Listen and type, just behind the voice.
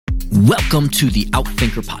Welcome to the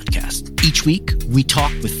Outthinker podcast. Each week, we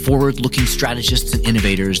talk with forward-looking strategists and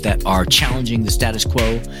innovators that are challenging the status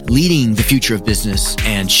quo, leading the future of business,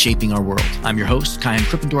 and shaping our world. I'm your host, Klein,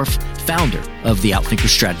 founder of the Outthinker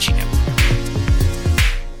Strategy Network.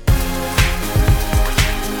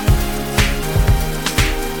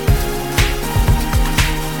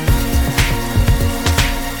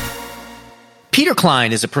 Peter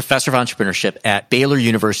Klein is a professor of entrepreneurship at Baylor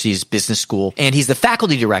University's Business School, and he's the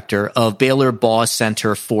faculty director of Baylor Baugh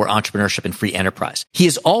Center for Entrepreneurship and Free Enterprise. He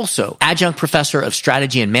is also adjunct professor of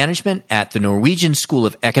strategy and management at the Norwegian School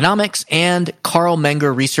of Economics and Carl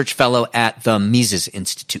Menger Research Fellow at the Mises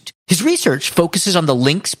Institute. His research focuses on the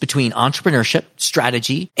links between entrepreneurship,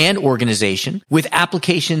 strategy, and organization with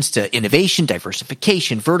applications to innovation,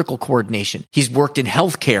 diversification, vertical coordination. He's worked in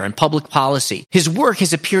healthcare and public policy. His work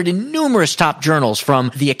has appeared in numerous top journals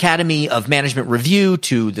from the Academy of Management Review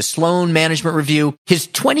to the Sloan Management Review. His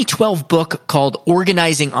 2012 book called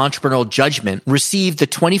Organizing Entrepreneurial Judgment received the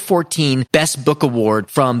 2014 Best Book Award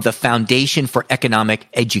from the Foundation for Economic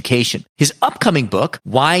Education. His upcoming book,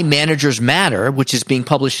 Why Managers Matter, which is being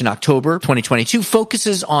published in October 2022,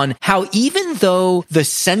 focuses on how even though the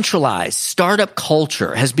centralized startup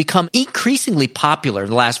culture has become increasingly popular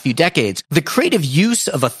in the last few decades, the creative use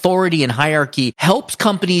of authority and hierarchy helps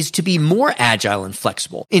companies to be more agile and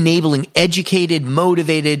flexible, enabling educated,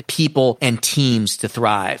 motivated people and teams to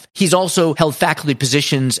thrive. He's also held faculty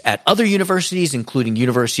positions at other universities, including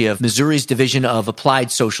University of Missouri's Division of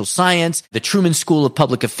Applied Social Science, the Truman School of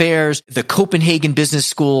Public Affairs, the Copenhagen Business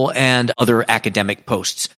School, and other academic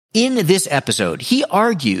posts. In this episode, he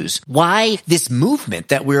argues why this movement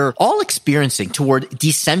that we're all experiencing toward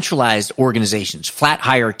decentralized organizations, flat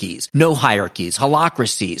hierarchies, no hierarchies,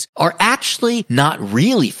 holacracies, are actually not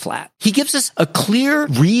really flat. He gives us a clear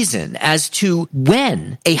reason as to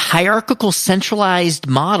when a hierarchical centralized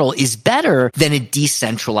model is better than a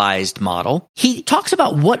decentralized model. He talks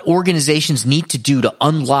about what organizations need to do to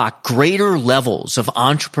unlock greater levels of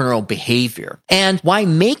entrepreneurial behavior and why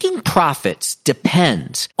making profits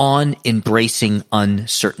depends on embracing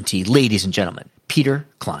uncertainty. Ladies and gentlemen, Peter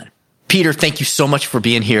Klein. Peter, thank you so much for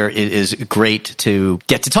being here. It is great to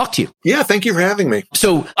get to talk to you. Yeah, thank you for having me.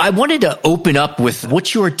 So I wanted to open up with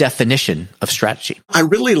what's your definition of strategy? I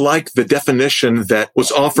really like the definition that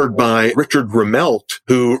was offered by Richard Rumelt,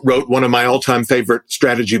 who wrote one of my all-time favorite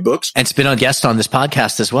strategy books. And it's been a guest on this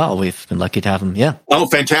podcast as well. We've been lucky to have him. Yeah. Oh,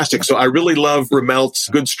 fantastic. So I really love Rumelt's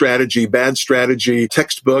Good Strategy, Bad Strategy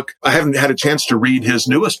textbook. I haven't had a chance to read his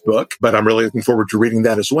newest book, but I'm really looking forward to reading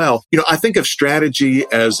that as well. You know, I think of strategy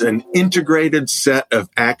as an integrated set of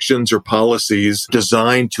actions or policies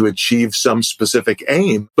designed to achieve some specific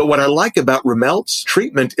aim. But what I like about Rumelt's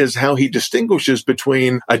treatment is how he distinguishes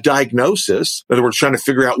between a diagnosis, in other words, trying to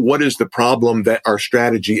figure out what is the problem that our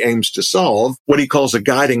strategy aims to solve, what he calls a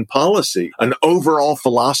guiding policy, an overall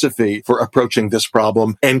philosophy for approaching this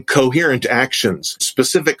problem, and coherent actions,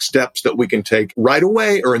 specific steps that we can take right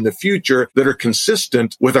away or in the future that are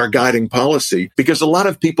consistent with our guiding policy. Because a lot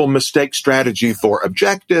of people mistake strategy for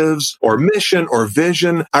objectives, or mission or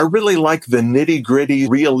vision. I really like the nitty-gritty,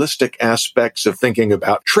 realistic aspects of thinking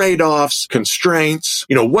about trade-offs, constraints.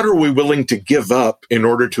 You know, what are we willing to give up in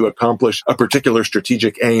order to accomplish a particular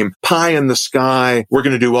strategic aim? Pie in the sky. We're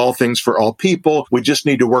going to do all things for all people. We just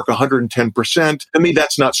need to work 110%. I mean,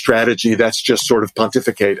 that's not strategy. That's just sort of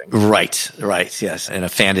pontificating. Right. Yes. In a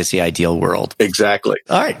fantasy ideal world. Exactly.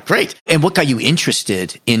 All right. Great. And what got you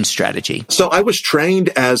interested in strategy? So I was trained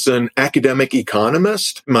as an academic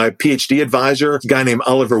economist. My PhD advisor, a guy named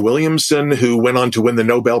Oliver Williamson, who went on to win the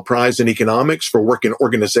Nobel Prize in economics for work in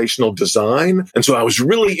organizational design. And so I was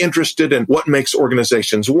really interested in what makes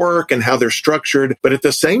organizations work and how they're structured. But at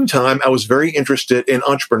the same time, I was very interested in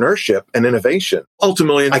entrepreneurship and innovation.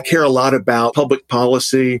 Ultimately, I care a lot about public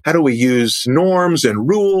policy. How do we use norms and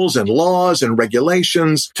rules and laws and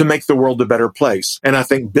regulations to make the world a better place? And I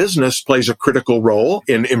think business plays a critical role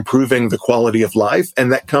in improving the quality of life.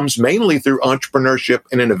 And that comes mainly through entrepreneurship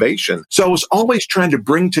and innovation. So I was always trying to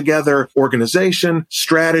bring together organization,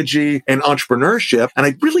 strategy, and entrepreneurship. And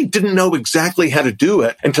I really didn't know exactly how to do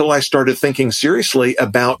it until I started thinking seriously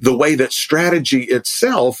about the way that strategy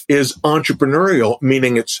itself is entrepreneurial,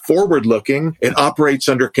 meaning it's forward-looking. It operates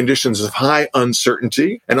under conditions of high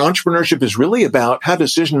uncertainty. And entrepreneurship is really about how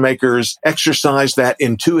decision makers exercise exercise that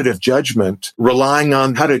intuitive judgment, relying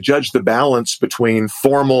on how to judge the balance between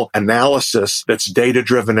formal analysis that's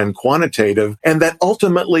data-driven and quantitative, and that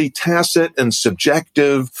ultimately tacit and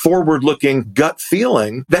subjective, forward-looking gut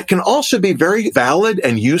feeling that can also be very valid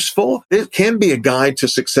and useful. It can be a guide to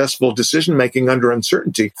successful decision-making under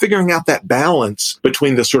uncertainty. Figuring out that balance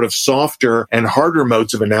between the sort of softer and harder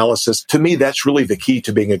modes of analysis, to me, that's really the key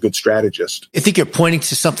to being a good strategist. I think you're pointing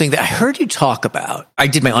to something that I heard you talk about. I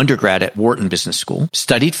did my undergrad at Wharton Business School,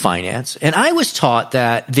 studied finance, and I was taught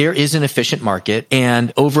that there is an efficient market,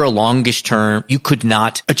 and over a longish term, you could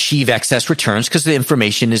not achieve excess returns because the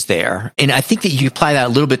information is there. And I think that you apply that a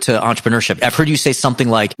little bit to entrepreneurship. I've heard you say something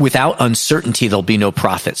like, without uncertainty, there'll be no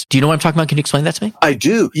profits. Do you know what I'm talking about? Can you explain that to me? I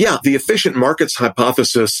do. Yeah. The efficient markets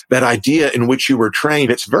hypothesis, that idea in which you were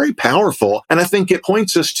trained, it's very powerful. And I think it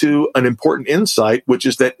points us to an important insight, which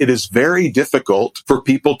is that it is very difficult for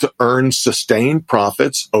people to earn sustained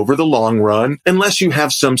profits over the long run unless you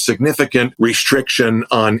have some significant restriction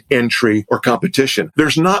on entry or competition.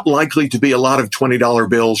 There's not likely to be a lot of $20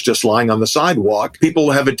 bills just lying on the sidewalk. People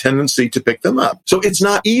will have a tendency to pick them up. So it's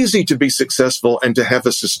not easy to be successful and to have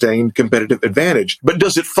a sustained competitive advantage. But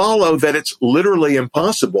does it follow that it's literally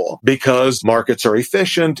impossible because markets are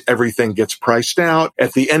efficient, everything gets priced out?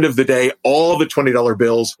 At the end of the day, all the $20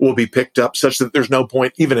 bills will be picked up such that there's no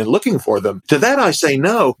point even in looking for them. To that, I say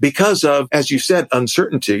no, because of, as you said,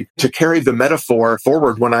 uncertainty. To carry the metaphor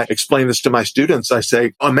forward, when I explain this to my students, I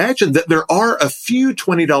say, imagine that there are a few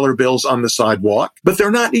 $20 bills on the sidewalk, but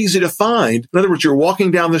they're not easy to find. In other words, you're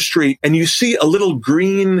walking down the street and you see a little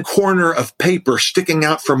green corner of paper sticking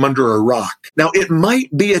out from under a rock. Now, it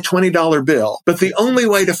might be a $20 bill, but the only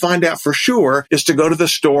way to find out for sure is to go to the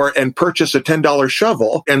store and purchase a $10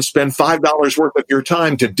 shovel and spend $5 worth of your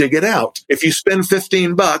time to dig it out. If you spend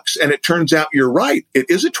 $15 and it turns out you're right, it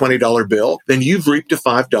is a $20 bill, then you've reaped a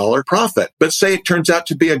 $5 profit. But say it turns out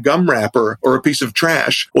to be a gum wrapper or a piece of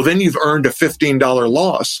trash, well, then you've earned a $15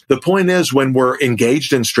 loss. The point is, when we're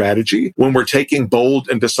engaged in strategy, when we're taking bold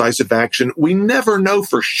and decisive action, we never know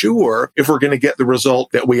for sure if we're going to get the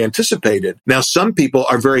result that we anticipated. Now, some people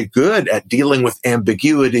are very good at dealing with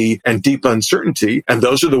ambiguity and deep uncertainty, and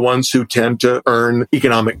those are the ones who tend to earn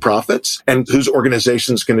economic profits and whose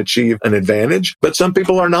organizations can achieve an advantage. But some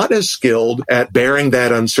people are not as skilled at bearing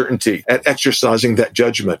that uncertainty, at exercising that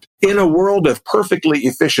judgment. In a world of perfectly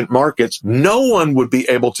efficient markets, no one would be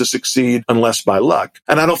able to succeed unless by luck.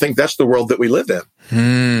 And I don't think that's the world that we live in.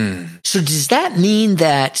 So does that mean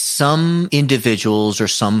that some individuals or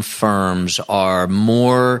some firms are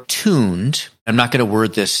more tuned? I'm not going to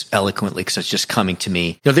word this eloquently because it's just coming to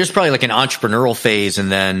me. There's probably like an entrepreneurial phase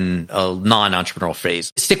and then a non-entrepreneurial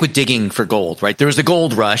phase. Stick with digging for gold, right? There was the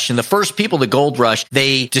gold rush, and the first people, the gold rush,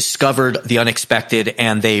 they discovered the unexpected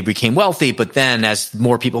and they became wealthy. But then as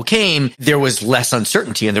more people came, there was less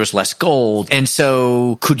uncertainty and there was less gold. And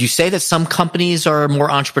so could you say that some companies are more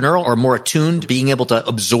entrepreneurial or more attuned, being able to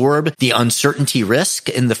absorb the uncertainty risk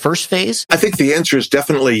in the first phase? I think the answer is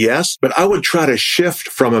definitely yes, but I would try to shift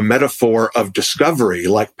from a metaphor of discovery,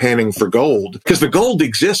 like panning for gold, because the gold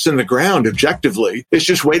exists in the ground objectively. It's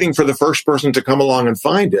just waiting for the first person to come along and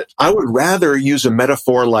find it. I would rather use a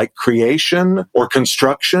metaphor like creation or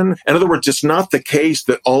construction. In other words, it's not the case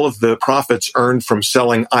that all of the profits earned from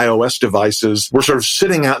selling iOS devices were sort of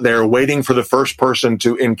sitting out there waiting for the first person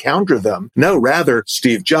to encounter them. No, rather,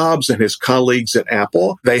 Steve Jobs and his colleagues at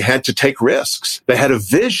Apple, they had to take risks. They had a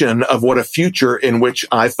vision of what a future in which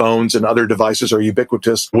iPhones and other devices are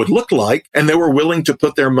ubiquitous would look like. And they were willing to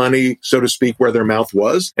put their money, so to speak, where their mouth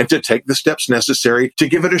was and to take the steps necessary to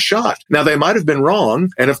give it a shot. Now, they might have been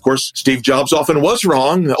wrong. And of course, Steve Jobs often was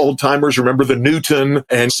wrong. The old timers remember the Newton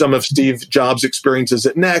and some of Steve Jobs' experiences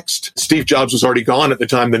at Next. Steve Jobs was already gone at the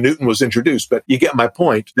time the Newton was introduced. But you get my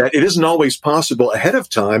point that it isn't always possible ahead of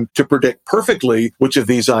time to predict perfectly which of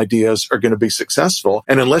these ideas are going to be successful.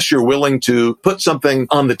 And unless you're willing to put something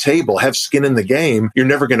on the table, have skin in the game, you're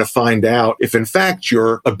never going to find out if, in fact,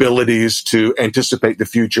 your abilities to anticipate the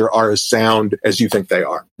future are as sound as you think they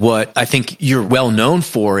are. What I think you're well known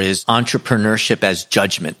for is entrepreneurship as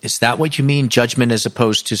judgment. Is that what you mean, judgment as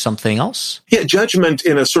opposed to something else? Yeah, judgment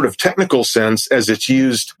in a sort of technical sense, as it's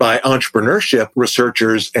used by entrepreneurship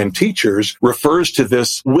researchers and teachers, refers to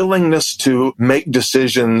this willingness to make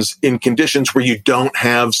decisions in conditions where you don't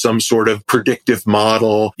have some sort of predictive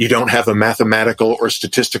model, you don't have a mathematical or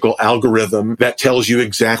statistical algorithm that tells you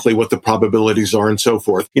exactly what the probabilities are and so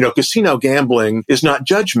forth. Casino gambling is not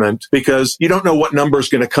judgment, because you don't know what number is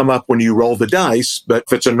going to come up when you roll the dice. But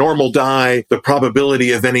if it's a normal die, the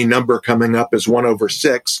probability of any number coming up is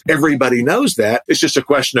 1/6. Everybody knows that. It's just a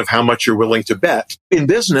question of how much you're willing to bet. In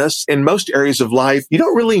business, in most areas of life, you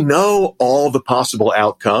don't really know all the possible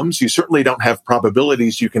outcomes. You certainly don't have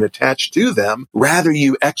probabilities you can attach to them. Rather,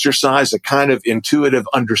 you exercise a kind of intuitive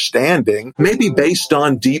understanding, maybe based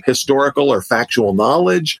on deep historical or factual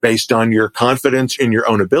knowledge, based on your confidence in your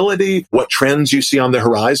own ability, what trends you see on the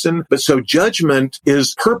horizon. But so judgment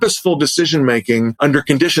is purposeful decision-making under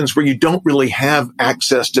conditions where you don't really have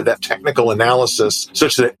access to that technical analysis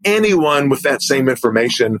such that anyone with that same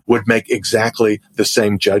information would make exactly the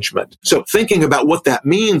same judgment. So thinking about what that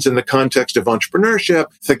means in the context of entrepreneurship,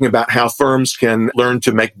 thinking about how firms can learn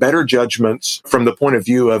to make better judgments from the point of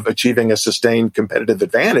view of achieving a sustained competitive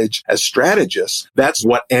advantage as strategists, that's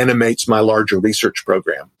what animates my larger research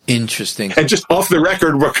program. Interesting. And just off the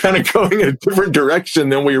record, we're kind of going in a different direction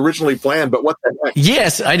than we originally planned, but what the heck?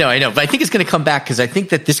 Yes, I know. But I think it's going to come back because I think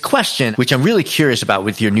that this question, which I'm really curious about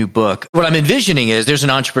with your new book, what I'm envisioning is there's an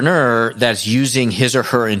entrepreneur that's using his or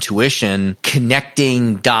her intuition,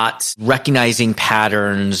 connecting dots, recognizing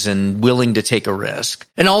patterns, and willing to take a risk.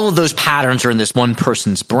 And all of those patterns are in this one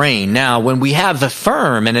person's brain. Now, when we have a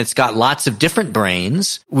firm and it's got lots of different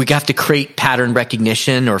brains, we have to create pattern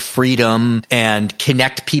recognition or freedom and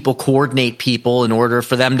connect people, coordinate people in order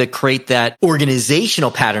for them to create that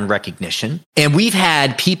organizational pattern recognition. And we've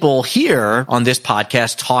had people here on this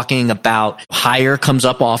podcast talking about hire comes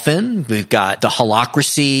up often. We've got the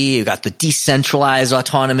holacracy, we've got the decentralized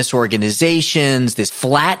autonomous organizations, this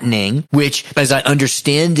flattening, which, as I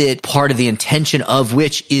understand it, part of the intention of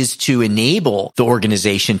which is to enable the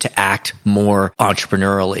organization to act more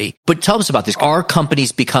entrepreneurially. But tell us about this. Are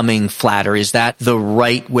companies becoming flatter? Is that the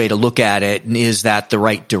right way to look at it? And is that the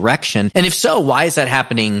right direction? And if so, why is that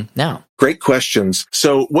happening now? Great questions.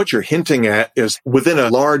 So what you're hinting at is within a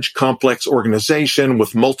large, complex organization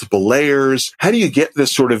with multiple layers, how do you get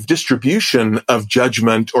this sort of distribution of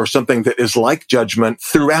judgment or something that is like judgment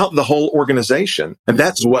throughout the whole organization? And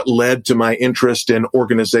that's what led to my interest in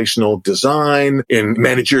organizational design, in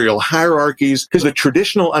managerial hierarchies, because the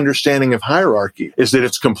traditional understanding of hierarchy is that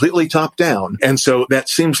it's completely top down. And so that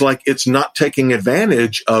seems like it's not taking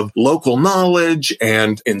advantage of local knowledge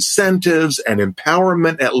and incentives and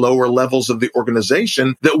empowerment at lower levels of the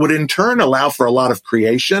organization that would in turn allow for a lot of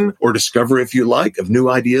creation or discovery, if you like, of new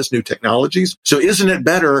ideas, new technologies. So isn't it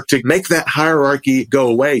better to make that hierarchy go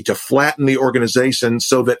away, to flatten the organization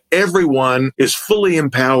so that everyone is fully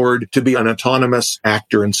empowered to be an autonomous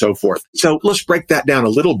actor and so forth? So let's break that down a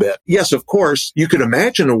little bit. Yes, of course, you could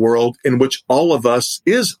imagine a world in which all of us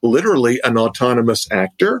is literally an autonomous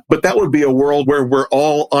actor, but that would be a world where we're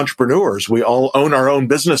all entrepreneurs. We all own our own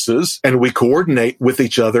businesses and we coordinate with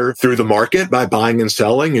each other through the market by buying and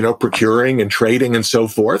selling, procuring and trading and so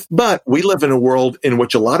forth. But we live in a world in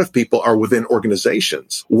which a lot of people are within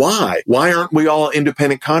organizations. Why? Why aren't we all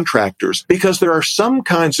independent contractors? Because there are some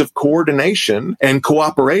kinds of coordination and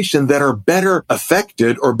cooperation that are better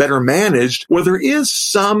affected or better managed where there is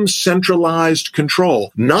some centralized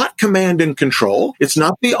control, not command and control. It's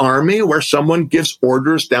not the army where someone gives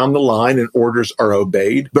orders down the line and orders are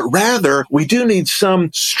obeyed, but rather we do need some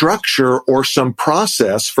structure or some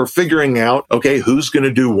process for figuring out, okay, who's going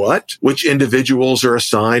to do what, which individuals are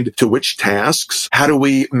assigned to which tasks, how do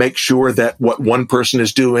we make sure that what one person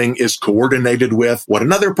is doing is coordinated with what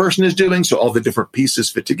another person is doing so all the different pieces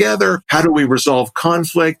fit together, how do we resolve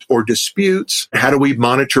conflict or disputes, how do we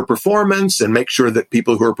monitor performance and make sure that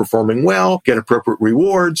people who are performing well get appropriate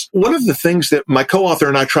rewards. One of the things that my co-author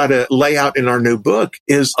and I try to lay out in our new book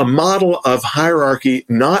is a model of hierarchy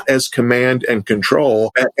not as command and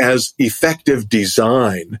control, but as effective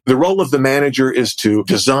design. The role of the manager is to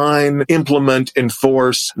design, implement,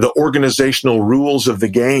 enforce the organizational rules of the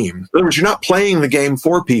game. In other words, you're not playing the game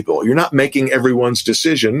for people. You're not making everyone's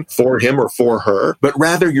decision for him or for her, but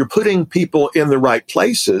rather you're putting people in the right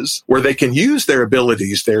places where they can use their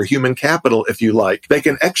abilities, their human capital, if you like. They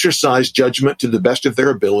can exercise judgment to the best of their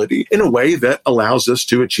ability in a way that allows us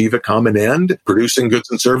to achieve a common end, producing goods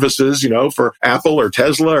and services, for Apple or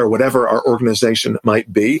Tesla or whatever our organization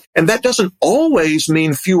might be. And that doesn't always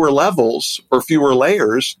mean fewer levels or fewer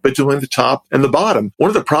layers between the top and the bottom. One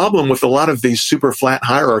of the problems with a lot of these super flat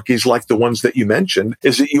hierarchies like the ones that you mentioned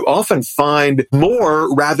is that you often find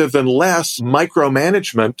more rather than less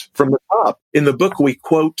micromanagement from the top. In the book, we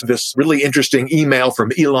quote this really interesting email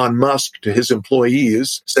from Elon Musk to his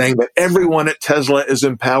employees saying that everyone at Tesla is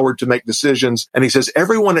empowered to make decisions. And he says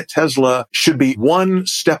everyone at Tesla should be one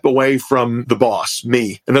step away from the boss,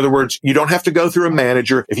 me. In other words, you don't have to go through a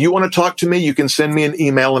manager. If you want to talk to me, you can send me an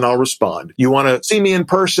email and I'll respond. You want to see me in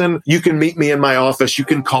person, you can meet me in my office. You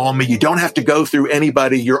can call me. You don't have to go through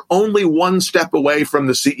anybody. You're only one step away from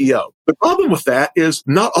the CEO. The problem with that is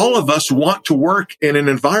not all of us want to work in an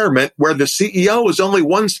environment where the CEO is only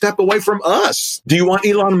one step away from us. Do you want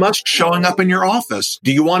Elon Musk showing up in your office?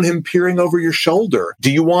 Do you want him peering over your shoulder?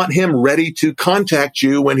 Do you want him ready to contact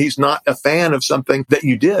you when he's not a fan of something that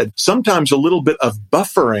you did? Sometimes a little bit of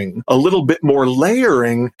buffering, a little bit more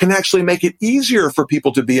layering can actually make it easier for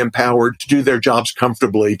people to be empowered to do their jobs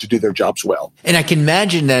comfortably, to do their jobs well. And I can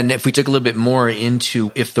imagine then if we took a little bit more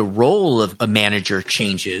into if the role of a manager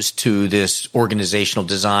changes to this organizational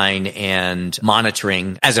design and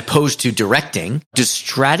monitoring as opposed to directing, does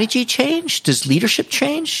strategy change? Does leadership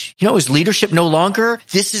change? Is leadership no longer,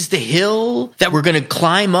 this is the hill that we're going to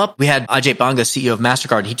climb up? We had Ajay Banga, CEO of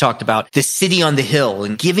MasterCard. He talked about the city on the hill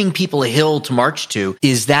and giving people a hill to march to.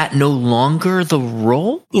 Is that no longer the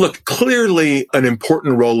role? Look, clearly an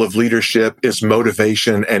important role of leadership is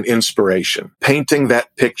motivation and inspiration. Painting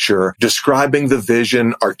that picture, describing the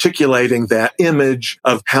vision, articulating that image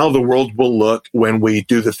of how the world will look when we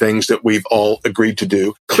do the things that we've all agreed to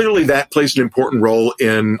do. Clearly that plays an important role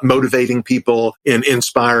in motivating people, in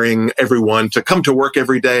inspiring everyone to come to work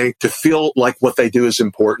every day, to feel like what they do is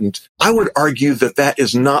important. I would argue that that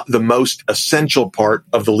is not the most essential part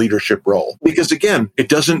of the leadership role. Because again, it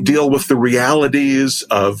doesn't deal with the realities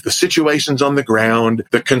of the situations on the ground,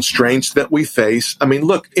 the constraints that we face. I mean,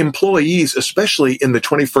 look, employees, especially in the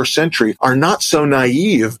 21st century, are not so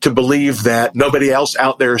naive to believe that nobody else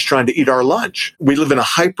out there is trying to eat our lunch. We live in a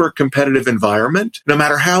hyper-competitive environment. No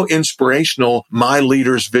matter how inspirational my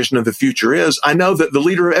leader's vision of the future is, I know that the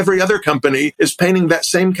leader of every other company is painting that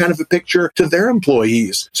same kind of a picture to their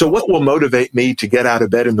employees. So what will motivate me to get out of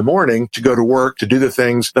bed in the morning, to go to work, to do the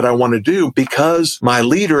things that I want to do? Because my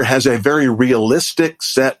leader has a very realistic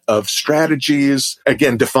set of strategies,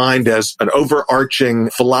 again, defined as an overarching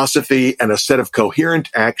philosophy and a set of coherent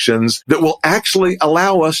actions that will actually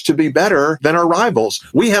allow us to be better than our rivals.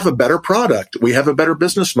 We have a better product. We have a better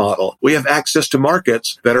business model. We have access to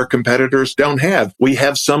markets that our competitors don't have. We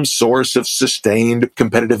have some source of sustained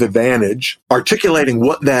competitive advantage. Articulating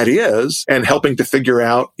what that is and helping to figure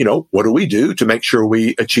out, what do we do to make sure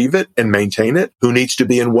we achieve it and maintain it? Who needs to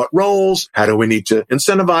be in what roles? How do we need to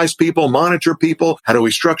incentivize people, monitor people? How do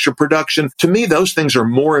we structure production? To me, those things are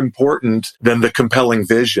more important than the compelling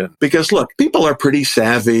vision. Because look, people are pretty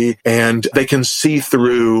savvy and they can see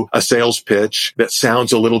through a sales pitch that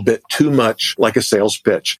sounds a little bit too much like a sales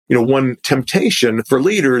pitch. One temptation for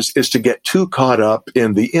leaders is to get too caught up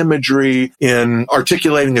in the imagery, in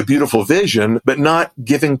articulating a beautiful vision, but not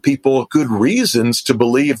giving people good reasons to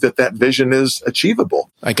believe that that vision is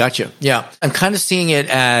achievable. I got you. Yeah. I'm kind of seeing it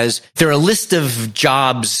as there are a list of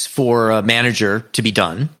jobs for a manager to be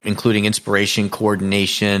done, including inspiration,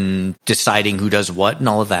 coordination, deciding who does what and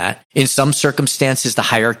all of that. In some circumstances, the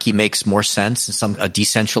hierarchy makes more sense and a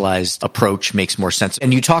decentralized approach makes more sense.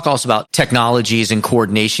 And you talk also about technologies and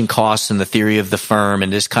coordination costs and the theory of the firm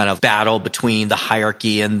and this kind of battle between the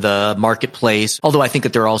hierarchy and the marketplace. Although I think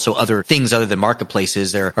that there are also other things other than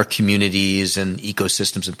marketplaces. There are communities and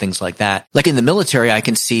ecosystems and things like that. Like in the military, I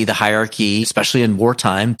can see the hierarchy, especially in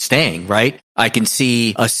wartime, staying, right? I can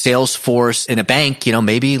see a sales force in a bank,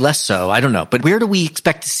 maybe less so. I don't know. But where do we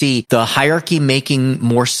expect to see the hierarchy making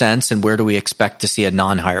more sense and where do we expect to see a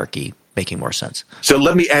non-hierarchy making more sense? So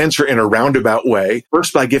let me answer in a roundabout way.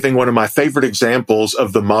 First, by giving one of my favorite examples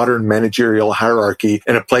of the modern managerial hierarchy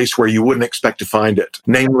in a place where you wouldn't expect to find it,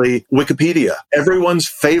 namely Wikipedia. Everyone's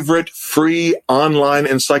favorite free online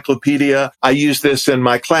encyclopedia. I use this in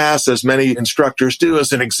my class, as many instructors do,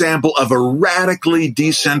 as an example of a radically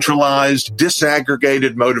decentralized,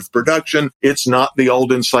 disaggregated mode of production. It's not the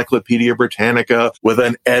old Encyclopedia Britannica with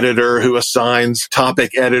an editor who assigns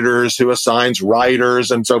topic editors, who assigns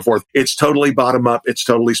writers, and so forth. It's totally bottom up. It's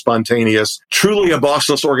totally spontaneous. Truly a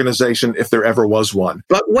bossless organization if there ever was one.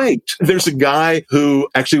 But wait, there's a guy who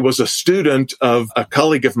actually was a student of a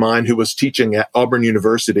colleague of mine who was teaching at Auburn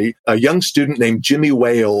University, a young student named Jimmy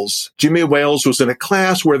Wales. Jimmy Wales was in a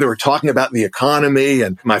class where they were talking about the economy,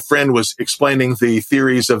 and my friend was explaining the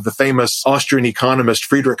theories of the famous Austrian economist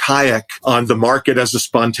Friedrich Hayek on the market as a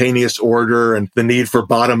spontaneous order and the need for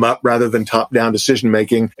bottom up rather than top down decision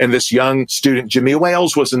making. And this young student, Jimmy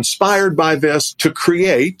Wales, was inspired inspired by this to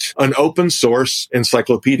create an open source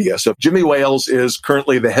encyclopedia. So Jimmy Wales is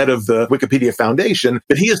currently the head of the Wikipedia Foundation,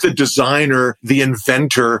 but he is the designer, the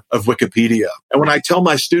inventor of Wikipedia. And when I tell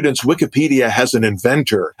my students Wikipedia has an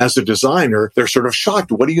inventor, has a designer, they're sort of shocked.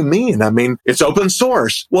 What do you mean? I mean, it's open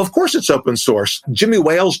source. Well, of course it's open source. Jimmy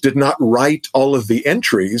Wales did not write all of the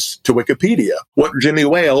entries to Wikipedia. What Jimmy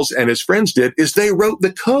Wales and his friends did is they wrote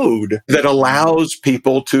the code that allows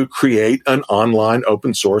people to create an online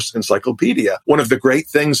open source encyclopedia. One of the great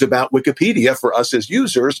things about Wikipedia for us as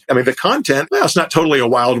users, I mean, the content, well, it's not totally a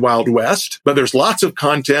wild, wild west, but there's lots of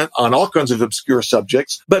content on all kinds of obscure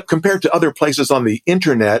subjects. But compared to other places on the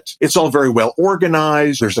internet, it's all very well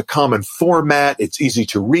organized. There's a common format. It's easy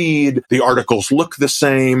to read. The articles look the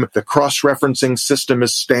same. The cross-referencing system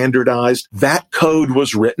is standardized. That code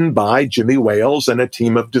was written by Jimmy Wales and a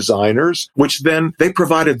team of designers, which then they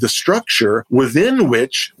provided the structure within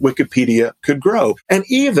which Wikipedia could grow. And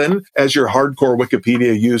even as your hardcore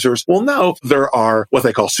Wikipedia users will know, there are what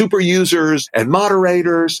they call super users and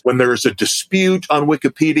moderators. When there's a dispute on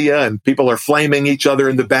Wikipedia and people are flaming each other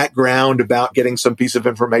in the background about getting some piece of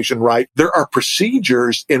information right, there are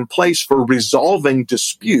procedures in place for resolving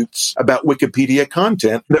disputes about Wikipedia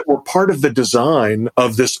content that were part of the design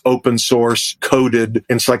of this open source coded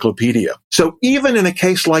encyclopedia. So even in a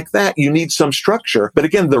case like that, you need some structure. But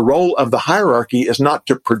again, the role of the hierarchy is not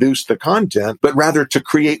to produce the content, but rather to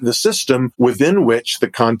create the system within which the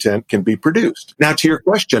content can be produced. Now, to your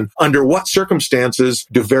question, under what circumstances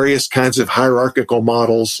do various kinds of hierarchical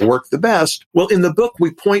models work the best? Well, in the book,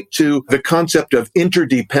 we point to the concept of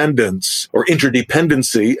interdependence or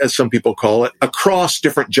interdependency, as some people call it, across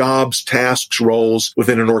different jobs, tasks, roles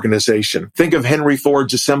within an organization. Think of Henry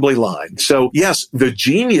Ford's assembly line. So yes, the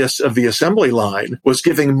genius of the assembly line was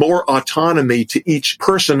giving more autonomy to each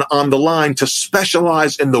person on the line to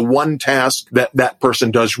specialize in the one task that that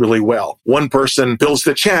person does really well. One person builds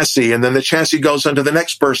the chassis, and then the chassis goes onto the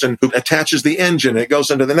next person who attaches the engine. It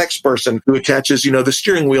goes onto the next person who attaches, the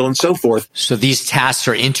steering wheel and so forth. So these tasks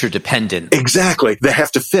are interdependent. Exactly. They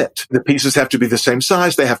have to fit. The pieces have to be the same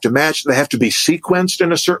size. They have to match. They have to be sequenced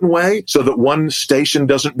in a certain way so that one station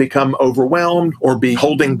doesn't become overwhelmed or be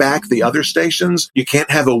holding back the other stations. You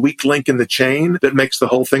can't have a weak link in the chain that makes the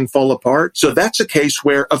whole thing fall apart. So that's a case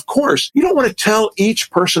where, of course, you don't want to tell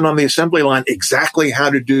each person on the assembly line exactly how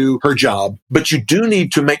to do her job, but you do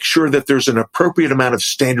need to make sure that there's an appropriate amount of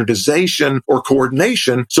standardization or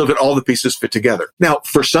coordination so that all the pieces fit together. Now,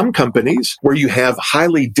 for some companies where you have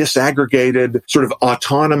highly disaggregated sort of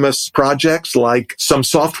autonomous projects, like some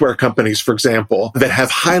software companies, for example, that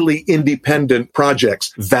have highly independent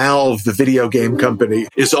projects, Valve, the video game company,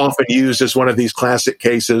 is often used as one of these classic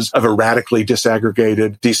cases of a radically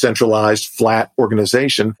disaggregated, decentralized, flat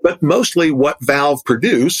organization. But mostly what Valve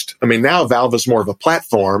produced, now Valve is more of a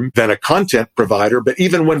platform than a content provider, but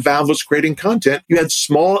even when Valve was creating content, you had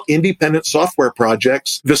small independent software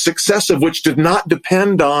projects, the success of which did not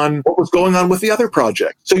depend on what was going on with the other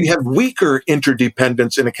project. So you have weaker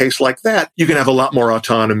interdependence in a case like that. You can have a lot more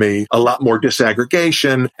autonomy, a lot more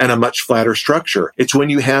disaggregation, and a much flatter structure. It's when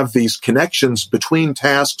you have these connections between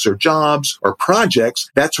tasks or jobs or projects,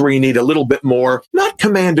 that's where you need a little bit more, not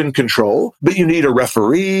command and control, but you need a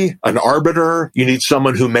referee, an arbiter. You need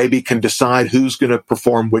someone who maybe can decide who's going to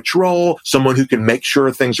perform which role, someone who can make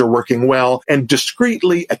sure things are working well, and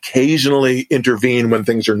discreetly, occasionally intervene when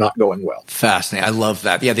things are not going well. Fascinating. I love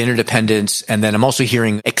that. Yeah, the interdependence. And then I'm also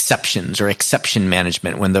hearing exceptions or exception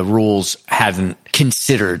management when the rules haven't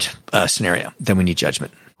considered a scenario. Then we need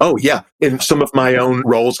judgment. Oh, yeah. In some of my own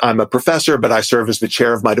roles, I'm a professor, but I serve as the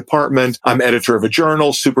chair of my department. I'm editor of a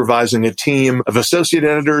journal, supervising a team of associate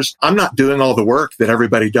editors. I'm not doing all the work that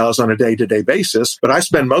everybody does on a day-to-day basis, but I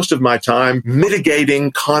spend most of my time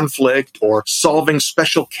mitigating conflict or solving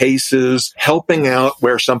special cases, helping out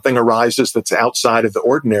where something arises that's outside of the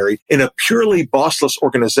ordinary. In a purely bossless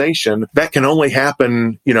organization, that can only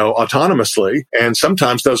happen, autonomously. And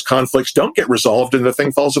sometimes those conflicts don't get resolved and the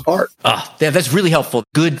thing falls apart. Yeah, that's really helpful.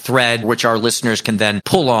 Good thread, which our listeners can then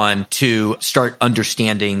pull on to start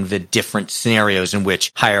understanding the different scenarios in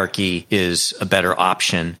which hierarchy is a better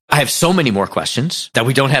option. I have so many more questions that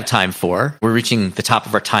we don't have time for. We're reaching the top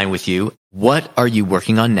of our time with you. What are you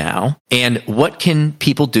working on now? And what can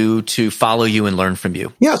people do to follow you and learn from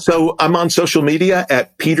you? Yeah, so I'm on social media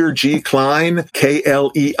at Peter G. Klein,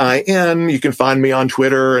 Klein. You can find me on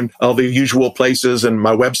Twitter and all the usual places. And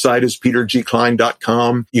my website is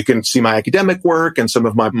petergklein.com. You can see my academic work and some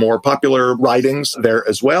of my more popular writings there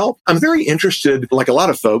as well. I'm very interested, like a lot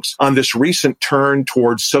of folks, on this recent turn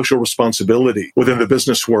towards social responsibility within the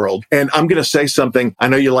business world. And I'm going to say something. I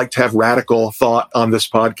know you like to have radical thought on this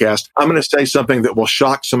podcast. I'm going to to say something that will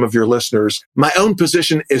shock some of your listeners. My own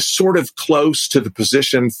position is sort of close to the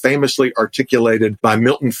position famously articulated by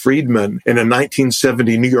Milton Friedman in a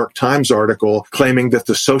 1970 New York Times article claiming that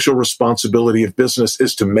the social responsibility of business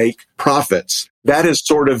is to make profits. That is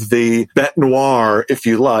sort of the bête noire, if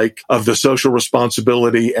you like, of the social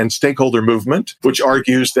responsibility and stakeholder movement, which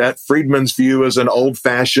argues that Friedman's view is an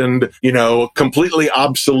old-fashioned, completely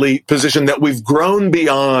obsolete position that we've grown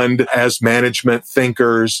beyond as management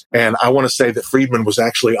thinkers. And I want to say that Friedman was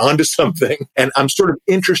actually onto something. And I'm sort of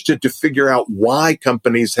interested to figure out why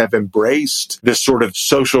companies have embraced this sort of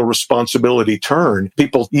social responsibility turn.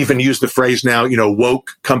 People even use the phrase now,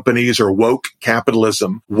 woke companies or woke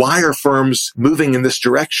capitalism. Why are firms moving in this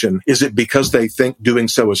direction? Is it because they think doing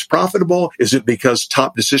so is profitable? Is it because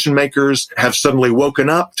top decision makers have suddenly woken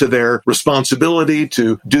up to their responsibility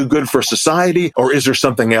to do good for society? Or is there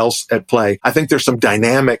something else at play? I think there's some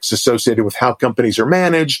dynamics associated with how companies are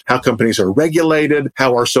managed, how companies are regulated,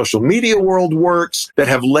 how our social media world works that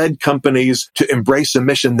have led companies to embrace a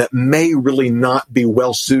mission that may really not be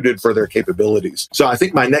well suited for their capabilities. So I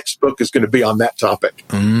think my next book is going to be on that topic.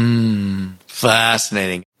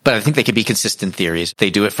 Fascinating. But I think they could be consistent theories. They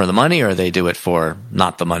do it for the money or they do it for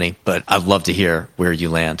not the money. But I'd love to hear where you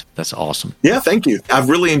land. That's awesome. Yeah, thank you. I've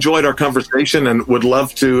really enjoyed our conversation and would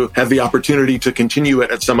love to have the opportunity to continue it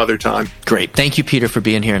at some other time. Great. Thank you, Peter, for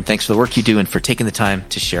being here. And thanks for the work you do and for taking the time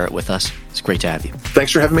to share it with us. It's great to have you.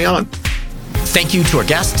 Thanks for having me on. Thank you to our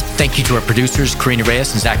guest. Thank you to our producers, Karina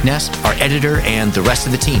Reyes and Zach Ness, our editor, and the rest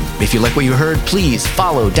of the team. If you like what you heard, please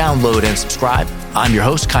follow, download, and subscribe. I'm your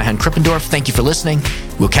host, Kai-Han Krippendorf. Thank you for listening.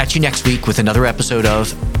 We'll catch you next week with another episode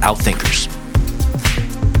of Outthinkers.